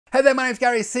Hey there, my name's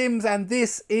Gary Sims and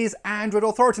this is Android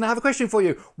Authority, and I have a question for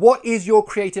you. What is your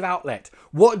creative outlet?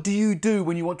 What do you do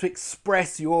when you want to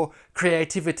express your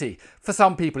creativity? For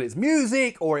some people it's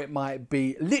music, or it might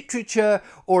be literature,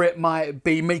 or it might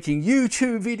be making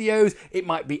YouTube videos, it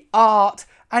might be art,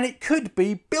 and it could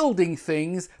be building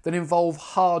things that involve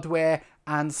hardware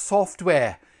and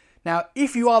software. Now,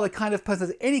 if you are the kind of person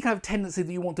that has any kind of tendency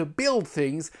that you want to build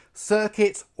things,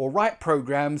 circuits or write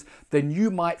programs, then you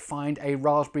might find a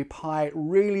Raspberry Pi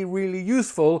really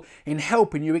useful in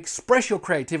helping you express your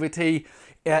creativity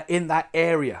in that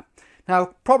area.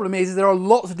 Now, problem is there are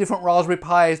lots of different Raspberry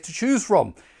Pis to choose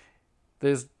from.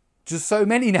 There's just so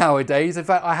many nowadays. In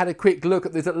fact, I had a quick look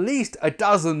at there's at least a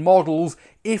dozen models,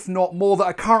 if not more, that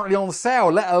are currently on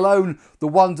sale, let alone the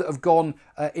ones that have gone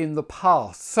in the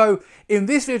past. So in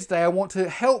this video today, I want to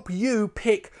help you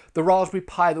pick the Raspberry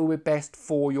Pi that will be best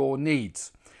for your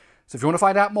needs. So if you want to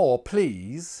find out more,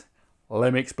 please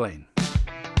let me explain.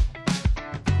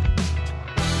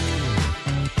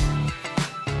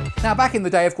 Now, back in the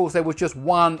day, of course, there was just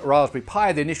one Raspberry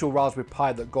Pi, the initial Raspberry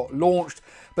Pi that got launched.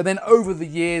 But then over the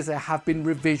years, there have been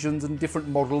revisions and different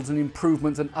models and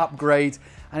improvements and upgrades.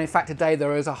 And in fact, today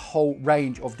there is a whole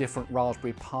range of different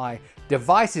Raspberry Pi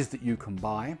devices that you can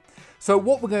buy. So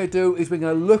what we're going to do is we're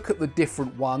going to look at the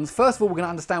different ones. First of all, we're going to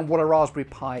understand what a Raspberry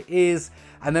Pi is,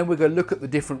 and then we're going to look at the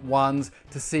different ones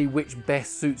to see which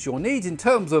best suits your needs in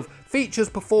terms of features,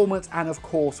 performance, and of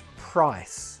course,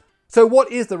 price. So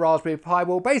what is the Raspberry Pi?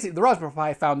 Well, basically the Raspberry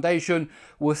Pi Foundation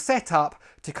was set up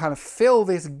to kind of fill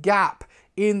this gap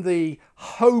in the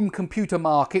home computer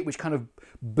market, which kind of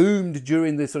boomed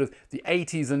during the sort of the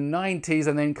 80s and 90s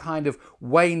and then kind of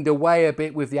waned away a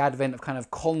bit with the advent of kind of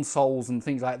consoles and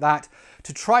things like that,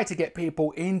 to try to get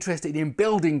people interested in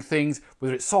building things,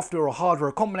 whether it's software or hardware,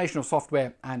 a combination of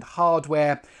software and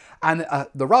hardware. And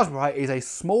the Raspberry Pi is a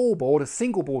small board, a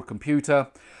single board computer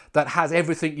that has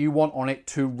everything you want on it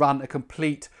to run a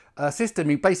complete system. I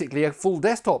mean, basically a full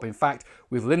desktop. In fact,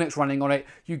 with Linux running on it,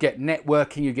 you get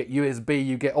networking, you get USB,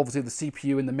 you get obviously the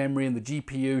CPU and the memory and the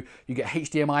GPU, you get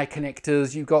HDMI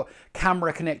connectors, you've got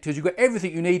camera connectors, you've got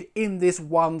everything you need in this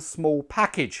one small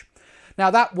package. Now,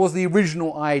 that was the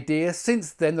original idea.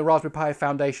 Since then, the Raspberry Pi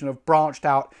Foundation have branched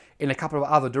out in a couple of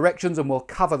other directions, and we'll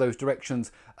cover those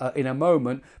directions in a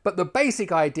moment. But the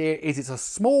basic idea is it's a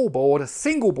small board, a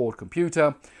single board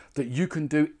computer that you can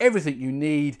do everything you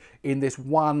need in this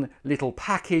one little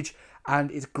package.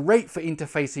 And it's great for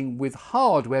interfacing with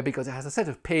hardware because it has a set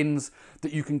of pins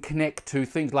that you can connect to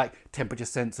things like temperature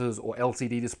sensors or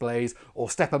LCD displays or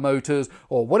stepper motors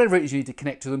or whatever it is you need to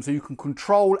connect to them, so you can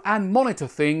control and monitor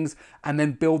things and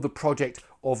then build the project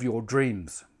of your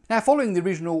dreams. Now, following the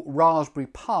original Raspberry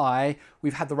Pi,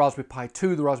 we've had the Raspberry Pi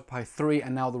 2, the Raspberry Pi 3,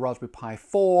 and now the Raspberry Pi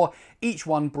 4. Each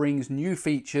one brings new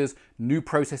features, new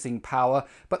processing power,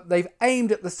 but they've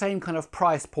aimed at the same kind of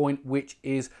price point, which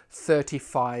is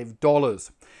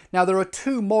 $35. Now, there are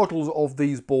two models of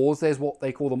these boards. There's what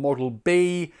they call the Model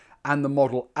B and the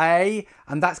Model A,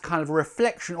 and that's kind of a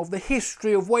reflection of the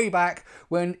history of way back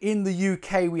when in the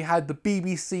UK we had the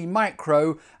BBC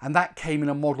Micro, and that came in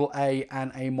a Model A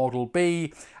and a Model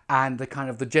B, and the kind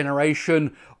of the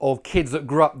generation of kids that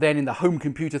grew up then in the home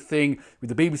computer thing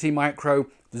with the BBC Micro,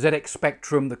 the ZX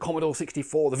Spectrum, the Commodore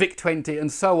 64, the VIC-20 and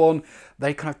so on.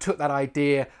 They kind of took that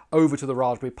idea over to the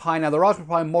Raspberry Pi. Now, the Raspberry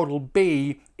Pi Model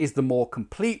B is the more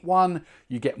complete one.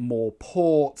 You get more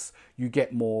ports, you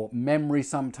get more memory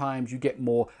sometimes, you get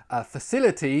more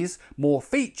facilities, more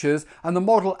features, and the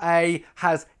Model A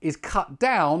is cut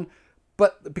down.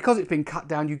 But because it's been cut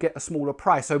down, you get a smaller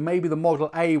price. So maybe the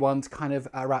Model A one's kind of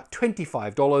around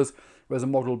 $25, whereas the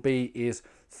Model B is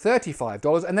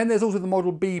 $35. And then there's also the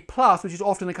Model B Plus, which is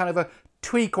often a kind of a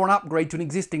tweak or an upgrade to an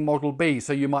existing Model B.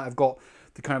 So you might have got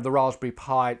the kind of the Raspberry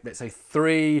Pi, let's say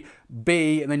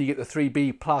 3B, and then you get the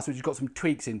 3B Plus, which has got some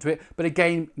tweaks into it. But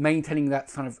again, maintaining that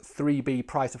kind of 3B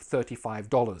price of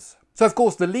 $35. So of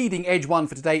course the leading edge one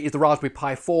for today is the Raspberry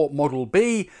Pi 4 Model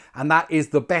B, and that is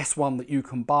the best one that you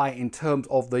can buy in terms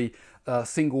of the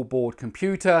single board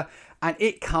computer, and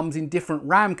it comes in different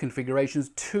RAM configurations,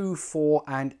 2, 4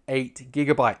 and 8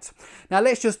 gigabytes. Now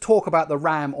let's just talk about the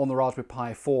RAM on the Raspberry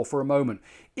Pi 4 for a moment.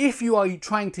 If you are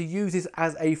trying to use this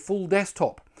as a full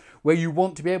desktop, where you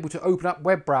want to be able to open up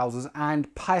web browsers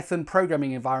and Python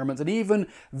programming environments and even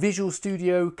Visual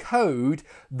Studio Code,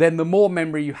 then the more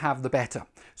memory you have, the better.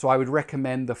 So I would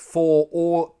recommend the 4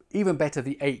 or even better,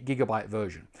 the 8 gigabyte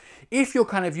version. If you're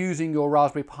kind of using your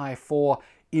Raspberry Pi 4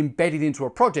 embedded into a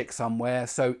project somewhere,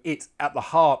 so it's at the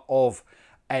heart of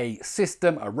a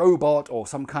system, a robot, or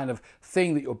some kind of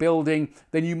thing that you're building,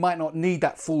 then you might not need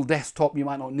that full desktop, you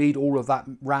might not need all of that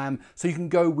RAM, so you can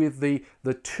go with the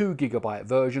 2 GB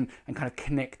version and kind of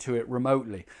connect to it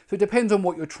remotely. So it depends on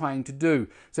what you're trying to do.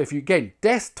 So if you, again,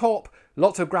 desktop,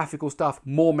 lots of graphical stuff,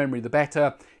 more memory the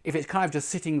better. If it's kind of just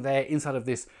sitting there inside of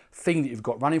this thing that you've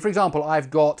got running, for example, I've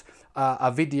got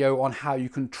a video on how you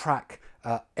can track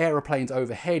aeroplanes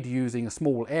overhead using a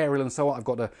small aerial and so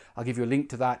on. I'll give you a link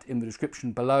to that in the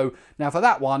description below. Now for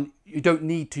that one, you don't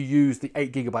need to use the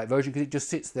 8 GB version because it just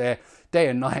sits there day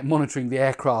and night monitoring the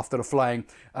aircraft that are flying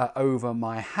over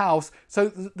my house. So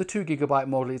the 2 GB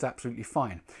model is absolutely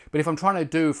fine. But if I'm trying to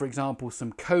do, for example,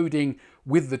 some coding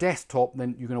with the desktop,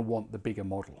 then you're going to want the bigger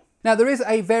model. Now there is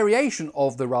a variation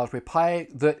of the Raspberry Pi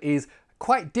that is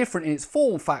quite different in its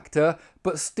form factor,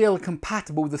 but still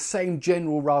compatible with the same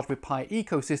general Raspberry Pi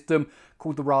ecosystem,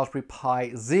 called the Raspberry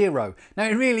Pi Zero. Now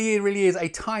it really is a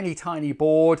tiny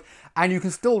board, and you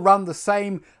can still run the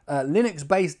same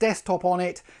Linux-based desktop on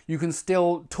it. You can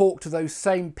still talk to those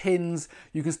same pins,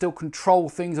 you can still control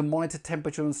things and monitor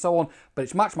temperature and so on, but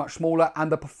it's much smaller,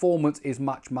 and the performance is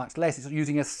much less. It's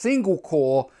using a single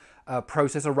core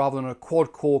processor rather than a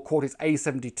quad-core Cortex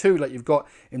A72 like you've got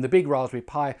in the big Raspberry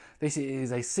Pi. This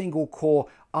is a single-core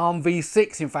ARM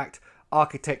v6, in fact,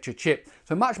 architecture chip.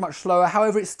 So much slower.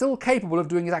 However, it's still capable of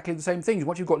doing exactly the same things.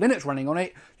 Once you've got Linux running on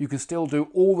it, you can still do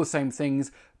all the same things,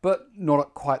 but not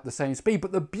at quite the same speed.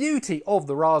 But the beauty of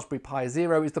the Raspberry Pi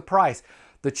Zero is the price.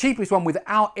 The cheapest one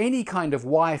without any kind of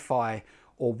Wi-Fi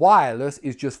or wireless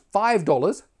is just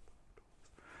 $5.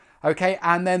 Okay,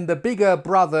 and then the bigger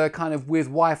brother kind of with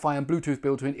Wi-Fi and Bluetooth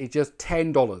built in is just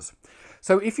 $10.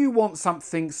 So if you want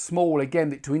something small,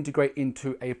 again, to integrate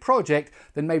into a project,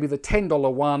 then maybe the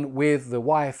 $10 one with the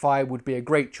Wi-Fi would be a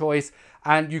great choice.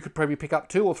 And you could probably pick up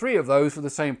 2 or 3 of those for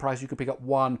the same price. You could pick up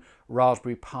one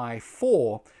Raspberry Pi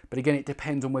 4. But again, it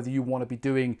depends on whether you want to be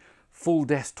doing full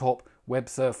desktop web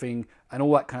surfing and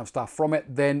all that kind of stuff from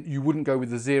it. Then you wouldn't go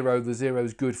with the Zero. The Zero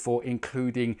is good for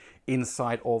including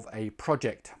inside of a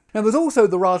project. Now there's also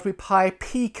the Raspberry Pi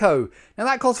Pico. Now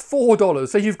that costs $4.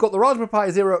 So you've got the Raspberry Pi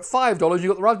Zero at $5, you've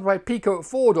got the Raspberry Pi Pico at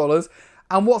 $4.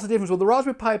 And what's the difference? Well, the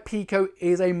Raspberry Pi Pico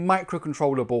is a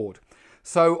microcontroller board.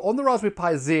 So on the Raspberry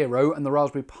Pi Zero and the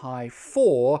Raspberry Pi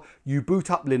 4, you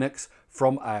boot up Linux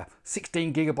from a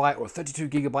 16 GB or a 32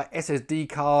 GB SSD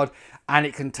card, and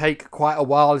it can take quite a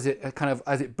while as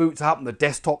it boots up and the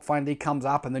desktop finally comes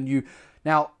up, and then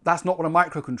now that's not what a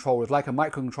microcontroller is like. A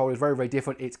microcontroller is very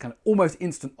different. It's kind of almost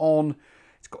instant on.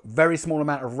 It's got very small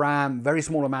amount of RAM, very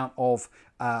small amount of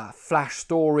flash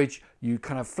storage. You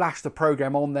kind of flash the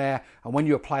program on there, and when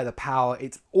you apply the power,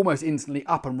 it's almost instantly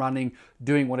up and running,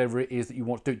 doing whatever it is that you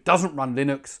want to do. It doesn't run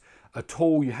Linux at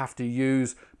all. You have to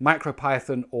use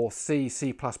MicroPython or C++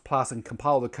 and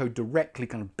compile the code directly,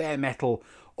 kind of bare metal,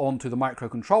 onto the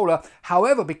microcontroller.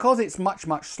 However, because it's much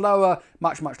slower,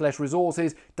 much less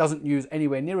resources, doesn't use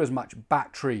anywhere near as much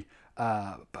battery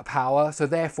power, so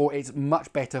therefore it's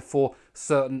much better for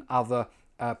certain other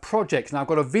projects. Now I've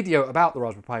got a video about the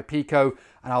Raspberry Pi Pico,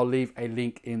 and I'll leave a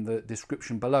link in the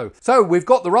description below. So we've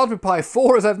got the Raspberry Pi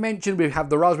 4, as I've mentioned. We have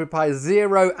the Raspberry Pi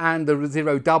Zero and the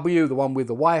Zero W, the one with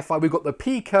the Wi-Fi. We've got the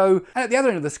Pico, and at the other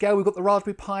end of the scale, we've got the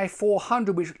Raspberry Pi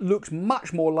 400, which looks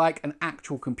much more like an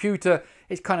actual computer.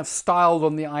 It's kind of styled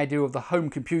on the idea of the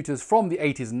home computers from the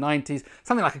 80s and 90s,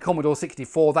 something like a Commodore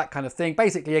 64, that kind of thing.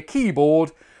 Basically a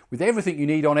keyboard with everything you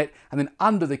need on it, and then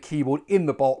under the keyboard in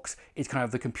the box is kind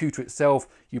of the computer itself.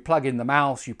 You plug in the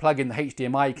mouse, you plug in the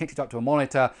HDMI, you connect it up to a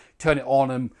monitor, turn it on,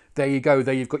 and there you go.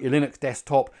 There you've got your Linux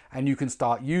desktop, and you can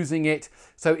start using it.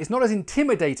 So it's not as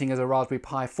intimidating as a Raspberry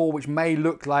Pi 4, which may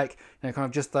look like, you know, kind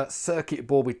of just that circuit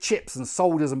board with chips and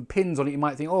solders and pins on it. You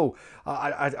might think, oh,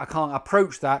 I can't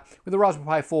approach that. With the Raspberry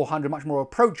Pi 400, much more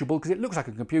approachable because it looks like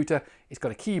a computer. It's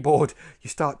got a keyboard. You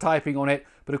start typing on it,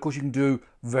 but of course you can do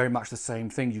very much the same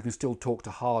thing. You can still talk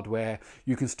to hardware.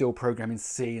 You can still program in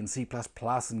C and C++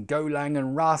 and Golang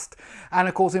and Rust, and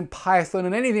of course in Python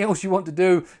and anything else you want to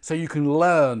do. So you can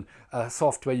learn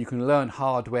software, you can learn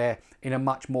hardware in a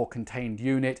much more contained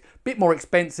unit. Bit more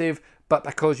expensive, but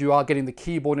because you are getting the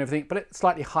keyboard and everything, but it's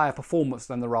slightly higher performance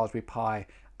than the Raspberry Pi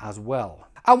as well.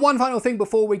 And one final thing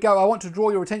before we go, I want to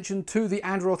draw your attention to the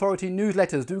Android Authority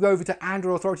newsletters. Do go over to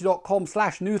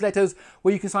androidauthority.com/newsletters,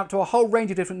 where you can sign up to a whole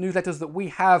range of different newsletters that we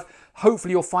have.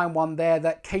 Hopefully you'll find one there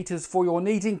that caters for your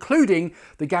needs, including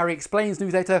the Gary Explains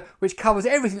newsletter, which covers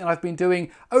everything that I've been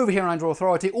doing over here on Android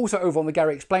Authority, also over on the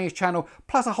Gary Explains channel,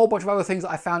 plus a whole bunch of other things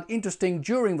that I found interesting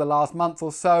during the last month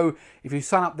or so. If you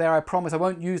sign up there, I promise I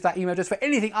won't use that email address for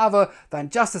anything other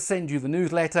than just to send you the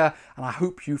newsletter, and I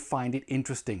hope you find it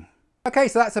interesting. Okay,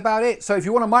 so that's about it. So if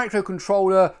you want a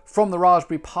microcontroller from the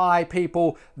Raspberry Pi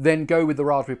people, then go with the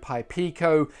Raspberry Pi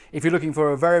Pico. If you're looking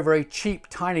for a very, very cheap,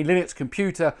 tiny Linux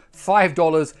computer,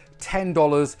 $5,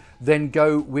 $10, then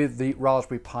go with the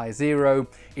Raspberry Pi Zero.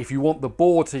 If you want the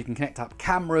board so you can connect up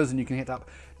cameras and you can connect up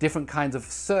different kinds of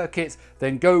circuits,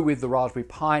 then go with the Raspberry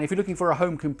Pi. And if you're looking for a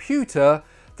home computer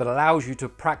that allows you to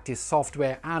practice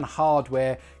software and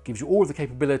hardware, gives you all of the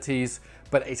capabilities,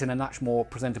 but it's in a much more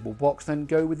presentable box, then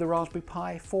go with the Raspberry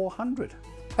Pi 400.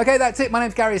 Okay, that's it. My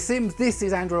name's Gary Sims. This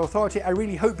is Android Authority. I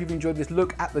really hope you've enjoyed this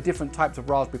look at the different types of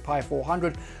Raspberry Pi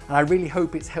 400, and I really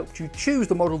hope it's helped you choose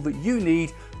the model that you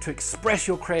need to express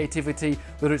your creativity,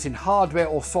 whether it's in hardware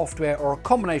or software or a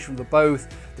combination of the both,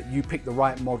 that you pick the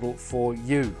right model for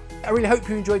you. I really hope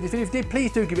you enjoyed this video. If you did,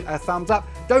 please do give it a thumbs up.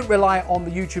 Don't rely on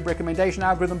the YouTube recommendation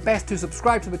algorithm. Best to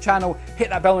subscribe to the channel, hit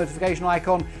that bell notification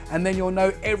icon, and then you'll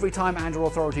know every time Android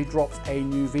Authority drops a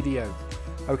new video.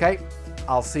 Okay,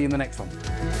 I'll see you in the next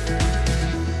one.